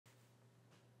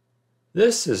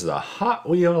This is the Hot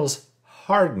Wheels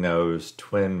Hardnoze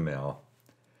Twin Mill.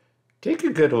 Take a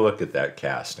good look at that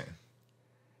casting.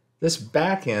 This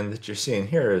back end that you're seeing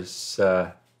here is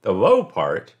the low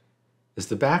part is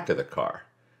the back of the car.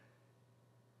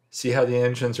 See how the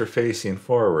engines are facing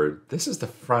forward? This is the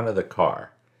front of the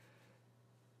car.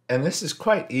 And this is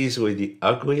quite easily the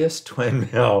ugliest twin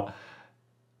mill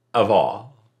of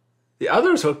all. The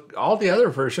others look, all the other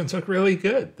versions look really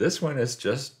good. This one is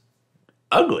just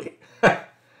ugly.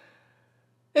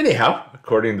 Anyhow,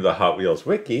 according to the Hot Wheels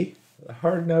Wiki, the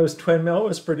Hardnoze Twin Mill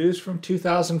was produced from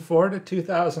 2004 to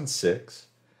 2006.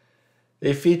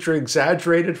 They feature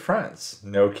exaggerated fronts,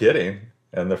 no kidding,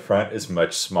 and the front is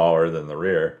much smaller than the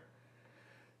rear.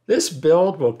 This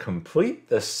build will complete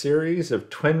the series of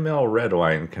Twin Mill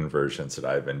Redline conversions that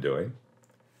I've been doing.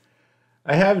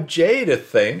 I have Jay to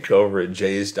thank over at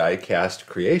Jay's Diecast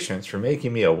Creations for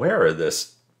making me aware of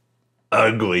this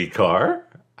ugly car.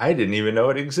 I didn't even know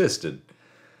it existed.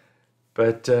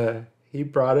 But he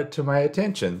brought it to my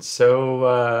attention,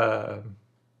 so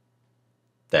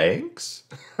thanks.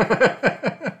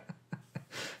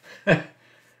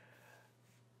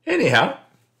 Anyhow,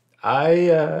 I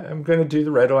am going to do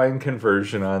the redline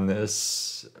conversion on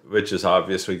this, which is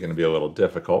obviously going to be a little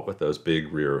difficult with those big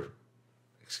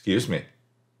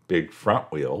big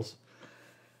front wheels.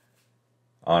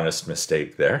 Honest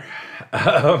mistake there.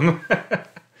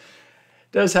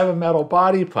 Does have a metal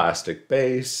body, plastic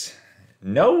base.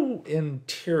 No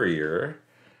interior.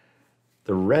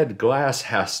 The red glass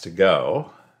has to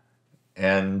go.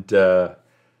 And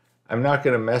I'm not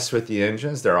going to mess with the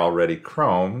engines. They're already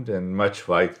chromed, and much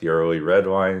like the early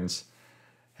Redlines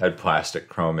had plastic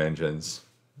chrome engines,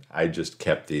 I just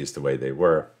kept these the way they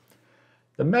were.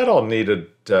 The metal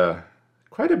needed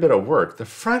quite a bit of work. The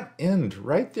front end,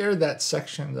 right there, that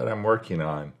section that I'm working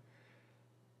on,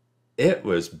 it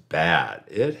was bad.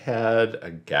 It had a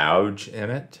gouge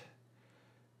in it.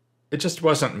 It just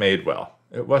wasn't made well.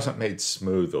 It wasn't made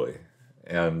smoothly,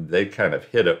 and they kind of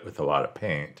hit it with a lot of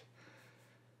paint.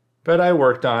 But I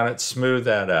worked on it, smoothed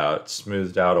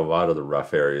out a lot of the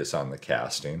rough areas on the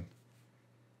casting.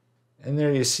 And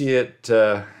there you see it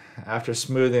after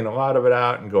smoothing a lot of it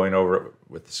out and going over it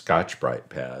with the Scotch-Brite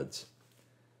pads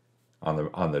on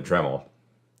the Dremel.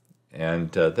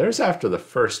 And there's after the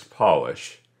first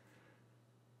polish.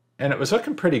 And it was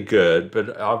looking pretty good,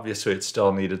 but obviously it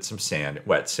still needed some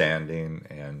wet sanding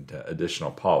and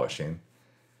additional polishing.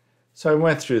 So I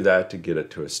went through that to get it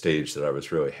to a stage that I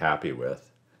was really happy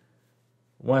with.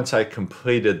 Once I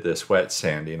completed this wet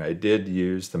sanding, I did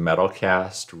use the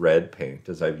Metalcast red paint,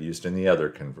 as I've used in the other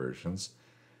conversions,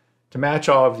 to match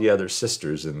all of the other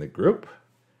sisters in the group.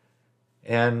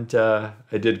 And I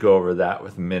did go over that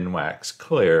with Minwax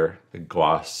clear, the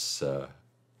gloss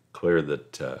clear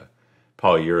that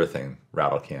polyurethane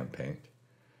rattle can paint.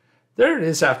 There it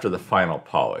is after the final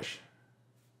polish.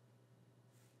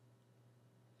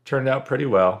 Turned out pretty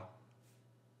well.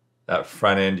 That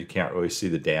front end, you can't really see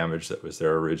the damage that was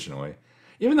there originally.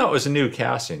 Even though it was a new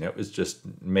casting, it was just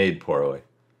made poorly.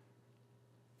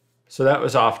 So that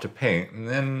was off to paint. And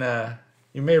then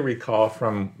you may recall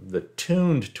from the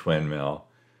tuned twin mill,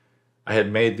 I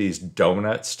had made these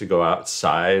donuts to go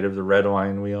outside of the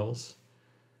redline wheels.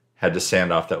 Had to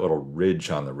sand off that little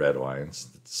ridge on the red lines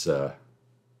that's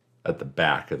at the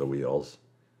back of the wheels.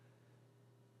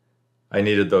 I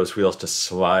needed those wheels to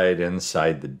slide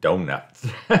inside the donut.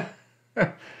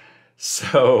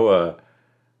 So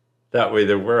that way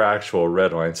there were actual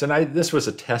red lines. And this was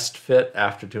a test fit.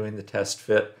 After doing the test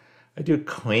fit, I do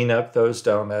clean up those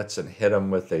donuts and hit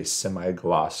them with a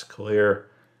semi-gloss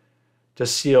clear to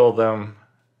seal them,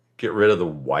 get rid of the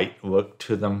white look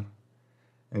to them,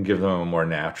 and give them a more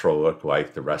natural look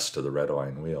like the rest of the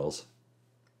Redline wheels.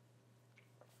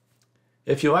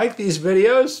 If you like these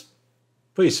videos,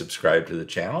 please subscribe to the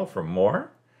channel for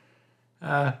more.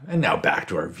 And now back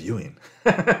to our viewing.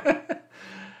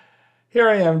 Here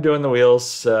I am doing the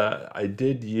wheels. I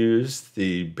did use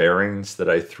the bearings that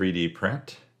I 3D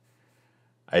print.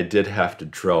 I did have to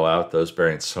drill out those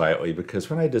bearings slightly because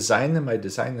when I designed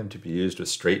them to be used with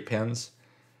straight pins.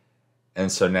 And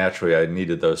so naturally I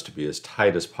needed those to be as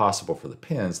tight as possible for the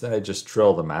pins. Then I just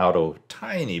drill them out a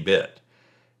tiny bit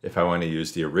if I want to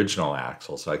use the original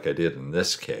axles like I did in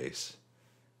this case.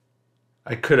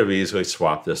 I could have easily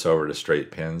swapped this over to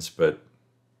straight pins, but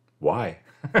why?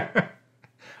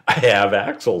 I have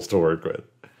axles to work with.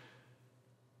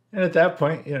 And at that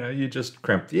point, you just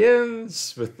crimp the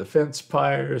ends with the fence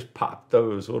pliers, pop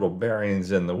those little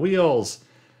bearings in the wheels,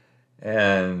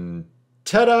 and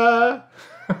ta-da!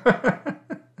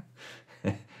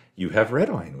 You have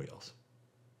redline wheels.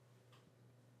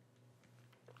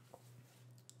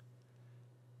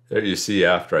 There you see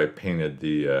after I painted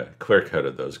the clear coat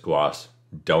of those gloss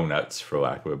donuts, for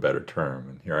lack of a better term.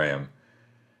 And here I am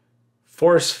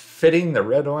force fitting the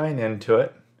red line into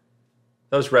it.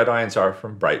 Those red lines are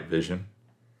from Brightvision,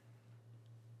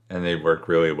 and they work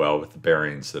really well with the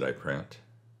bearings that I print.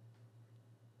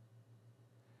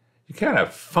 You kind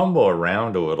of fumble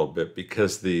around a little bit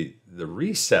because the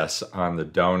recess on the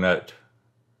donut,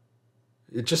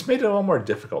 it just made it a little more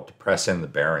difficult to press in the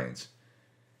bearings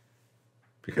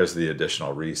because of the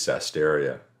additional recessed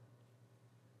area.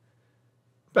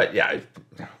 But yeah, it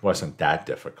wasn't that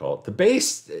difficult. The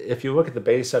base, if you look at the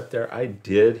base up there, I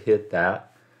did hit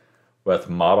that with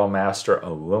Model Master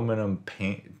aluminum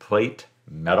plate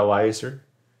metalizer.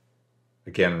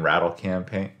 Again, rattle can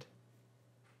paint.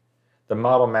 The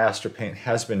Model Master paint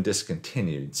has been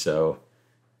discontinued, so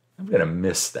I'm going to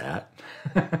miss that.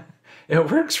 It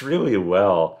works really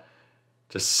well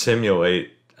to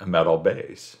simulate a metal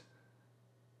base.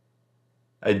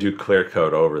 I do clear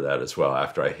coat over that as well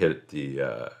after I hit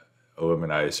the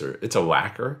aluminizer. It's a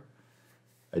lacquer.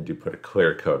 I do put a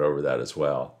clear coat over that as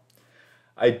well.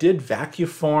 I did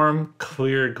vacuum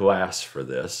clear glass for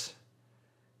this,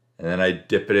 and then I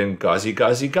dip it in gauzy,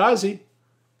 gauzy, gauzy.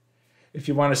 If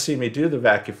you want to see me do the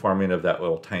vacuum forming of that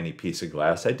little tiny piece of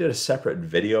glass, I did a separate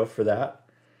video for that.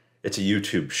 It's a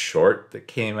YouTube short that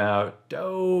came out,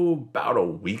 about a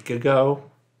week ago.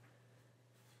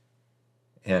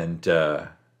 And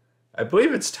I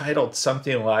believe it's titled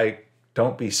something like,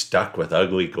 "Don't Be Stuck with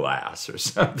Ugly Glass," or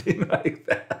something like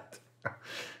that.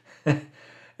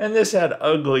 And this had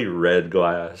ugly red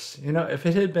glass. You know, if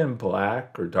it had been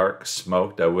black or dark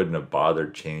smoked, I wouldn't have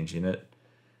bothered changing it.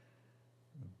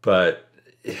 But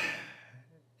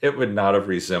it would not have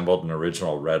resembled an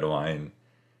original red line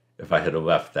if I had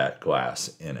left that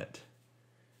glass in it.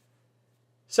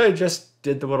 So I just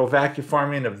did the little vacuum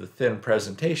forming of the thin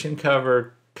presentation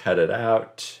cover, cut it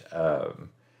out,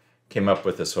 came up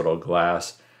with this little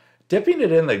glass. Dipping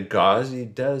it in the gauzy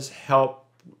does help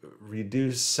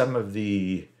reduce some of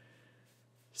the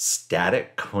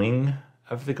static cling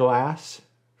of the glass,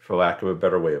 for lack of a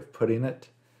better way of putting it.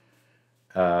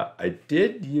 I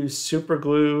did use super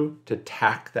glue to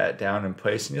tack that down in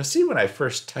place, and you'll see when I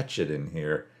first touch it in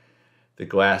here, the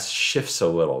glass shifts a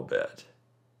little bit.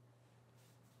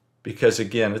 Because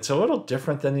again, it's a little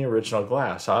different than the original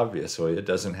glass, obviously. It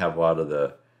doesn't have a lot of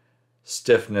the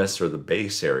stiffness or the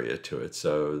base area to it.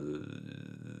 So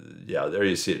yeah, there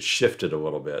you see it shifted a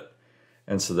little bit.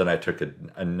 And so then I took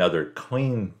another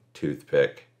clean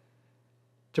toothpick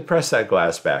to press that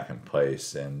glass back in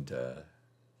place, and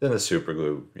then the super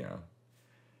glue,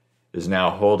 is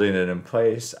now holding it in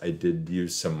place. I did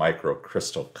use some micro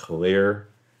crystal clear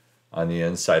on the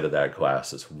inside of that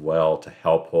glass as well to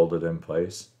help hold it in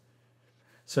place.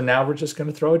 So now we're just going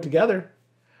to throw it together.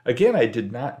 Again, I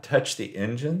did not touch the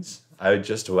engines. I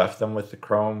just left them with the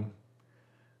chrome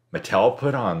Mattel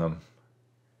put on them.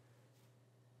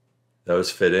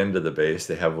 Those fit into the base.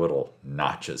 They have little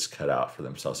notches cut out for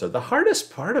themselves. So the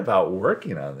hardest part about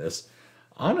working on this,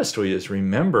 honestly, is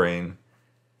remembering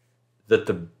that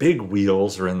the big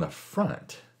wheels are in the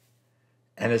front.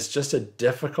 And it's just a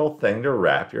difficult thing to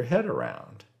wrap your head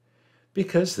around,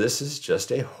 because this is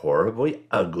just a horribly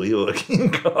ugly looking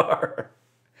car.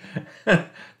 The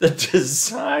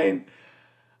design,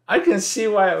 I can see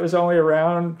why it was only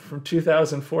around from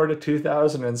 2004 to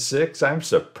 2006. I'm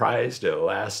surprised it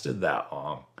lasted that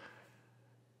long.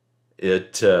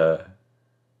 It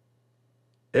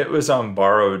was on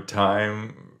borrowed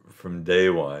time from day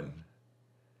one.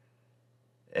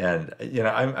 And,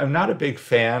 I'm not a big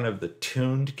fan of the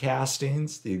tuned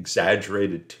castings, the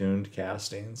exaggerated tuned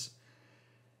castings.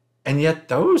 And yet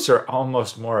those are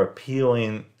almost more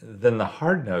appealing than the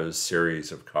Hardnoze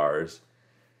series of cars.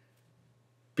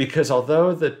 Because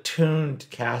although the tuned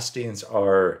castings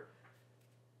are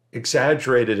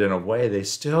exaggerated in a way, they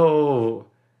still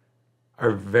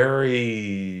are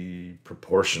very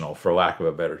proportional, for lack of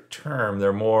a better term.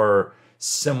 They're more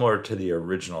similar to the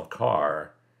original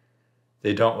car.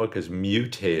 They don't look as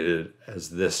mutated as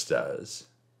this does.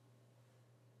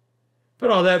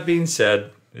 But all that being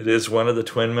said, it is one of the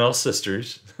Twin Mill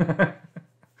sisters.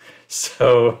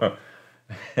 So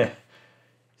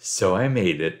I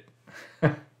made it.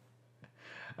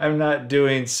 I'm not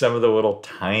doing some of the little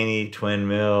tiny twin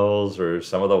mills or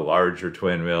some of the larger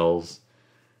twin mills.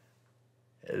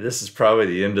 This is probably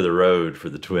the end of the road for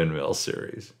the Twin Mill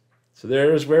series. So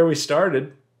there's where we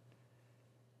started.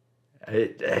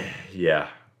 Yeah.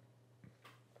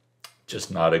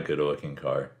 Just not a good looking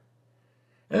car.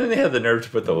 And then they had the nerve to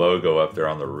put the logo up there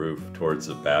on the roof towards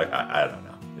the back. I don't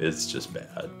know. It's just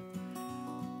bad.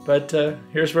 But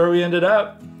here's where we ended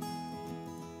up.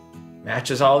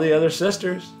 Matches all the other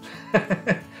sisters.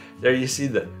 There you see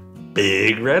the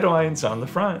big red lines on the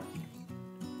front.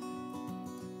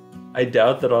 I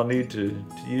doubt that I'll need to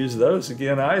use those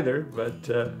again either, but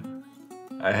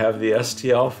I have the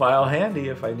STL file handy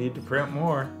if I need to print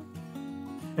more.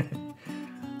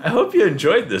 I hope you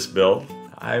enjoyed this build.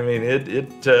 I mean,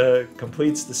 it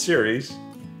completes the series.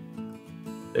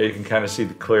 There you can kind of see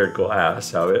the clear glass,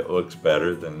 how it looks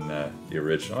better than the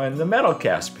original. And the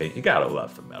Metalcast paint, you gotta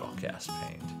love the Metalcast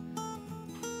paint.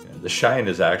 The shine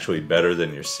is actually better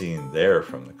than you're seeing there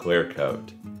from the clear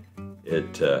coat.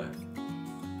 It's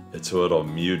a little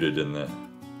muted in the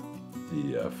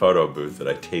photo booth that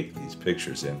I take these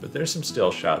pictures in, but there's some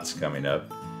still shots coming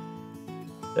up.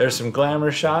 There's some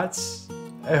glamour shots.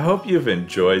 I hope you've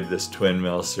enjoyed this Twin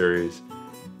Mill series.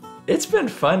 It's been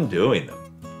fun doing them.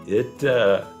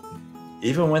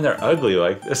 Even when they're ugly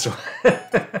like this one.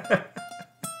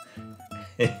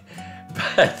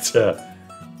 But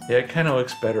yeah, it kind of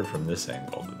looks better from this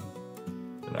angle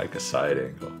than like a side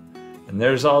angle. And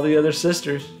there's all the other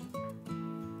sisters.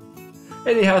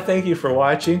 Anyhow, thank you for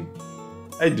watching.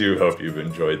 I do hope you've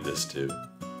enjoyed this too.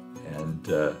 And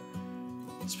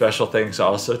special thanks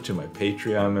also to my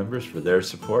Patreon members for their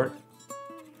support.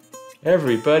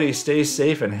 Everybody stay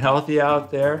safe and healthy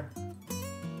out there.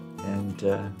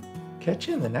 And catch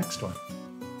you in the next one.